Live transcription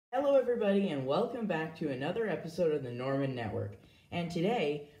Hello everybody and welcome back to another episode of the Norman Network. And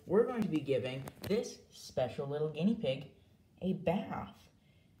today we're going to be giving this special little guinea pig a bath.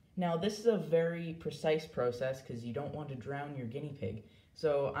 Now this is a very precise process because you don't want to drown your guinea pig.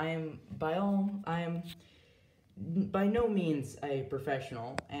 So I am by no means a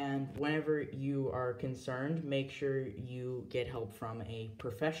professional, and whenever you are concerned, make sure you get help from a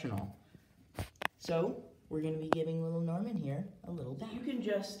professional. So we're going to be giving little Norman here a little bath. You can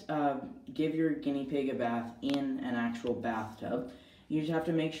just give your guinea pig a bath in an actual bathtub. You just have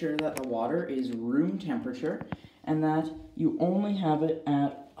to make sure that the water is room temperature and that you only have it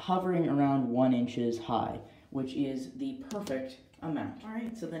at hovering around 1 inch high, which is the perfect amount.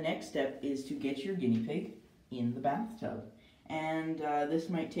 Alright, so the next step is to get your guinea pig in the bathtub. And this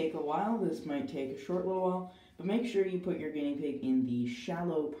might take a while, this might take a short little while, but make sure you put your guinea pig in the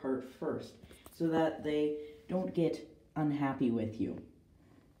shallow part first, so that they don't get unhappy with you.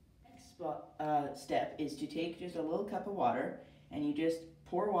 Next step is to take just a little cup of water, and you just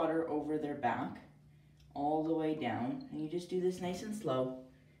pour water over their back, all the way down, and you just do this nice and slow,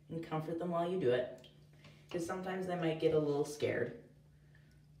 and comfort them while you do it, because sometimes they might get a little scared.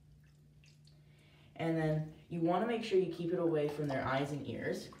 And then you want to make sure you keep it away from their eyes and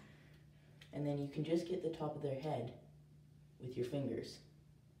ears, and then you can just get the top of their head with your fingers.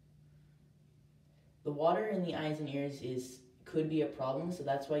 The water in the eyes and ears could be a problem, so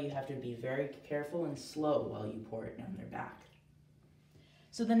that's why you have to be very careful and slow while you pour it down their back.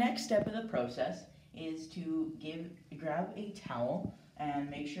 So the next step of the process is to grab a towel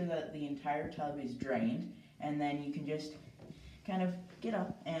and make sure that the entire tub is drained, and then you can just kind of get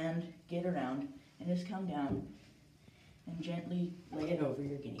up and get around and just come down and gently lay it over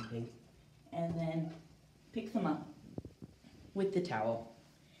your guinea pig, and then pick them up with the towel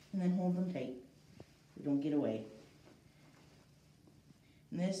and then hold them tight. Don't get away.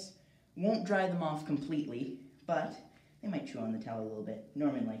 And this won't dry them off completely, but they might chew on the towel a little bit.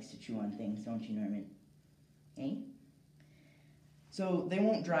 Norman likes to chew on things, don't you, Norman? Eh? So they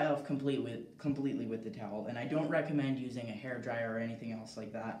won't dry off completely with the towel, and I don't recommend using a hair dryer or anything else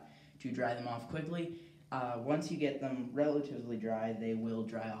like that to dry them off quickly. Once you get them relatively dry, they will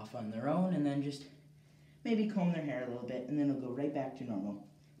dry off on their own, and then just maybe comb their hair a little bit, and then it'll go right back to normal.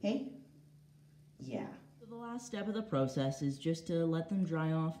 Hey? Yeah. So the last step of the process is just to let them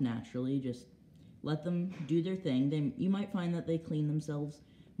dry off naturally. Just let them do their thing. You might find that they clean themselves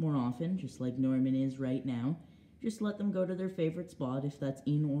more often, just like Norman is right now. Just let them go to their favorite spot. If that's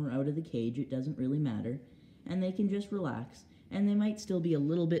in or out of the cage, it doesn't really matter. And they can just relax. And they might still be a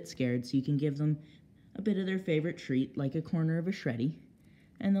little bit scared, so you can give them a bit of their favorite treat, like a corner of a shreddy.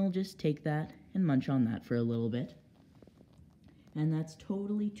 And they'll just take that and munch on that for a little bit. And that's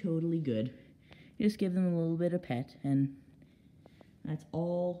totally good. Just give them a little bit of pet, and that's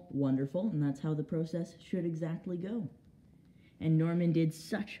all wonderful, and that's how the process should exactly go. And Norman did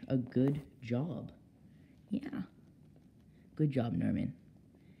such a good job. Yeah. Good job, Norman.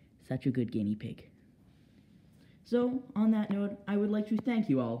 Such a good guinea pig. So, on that note, I would like to thank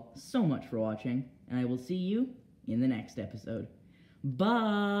you all so much for watching, and I will see you in the next episode.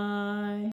 Bye!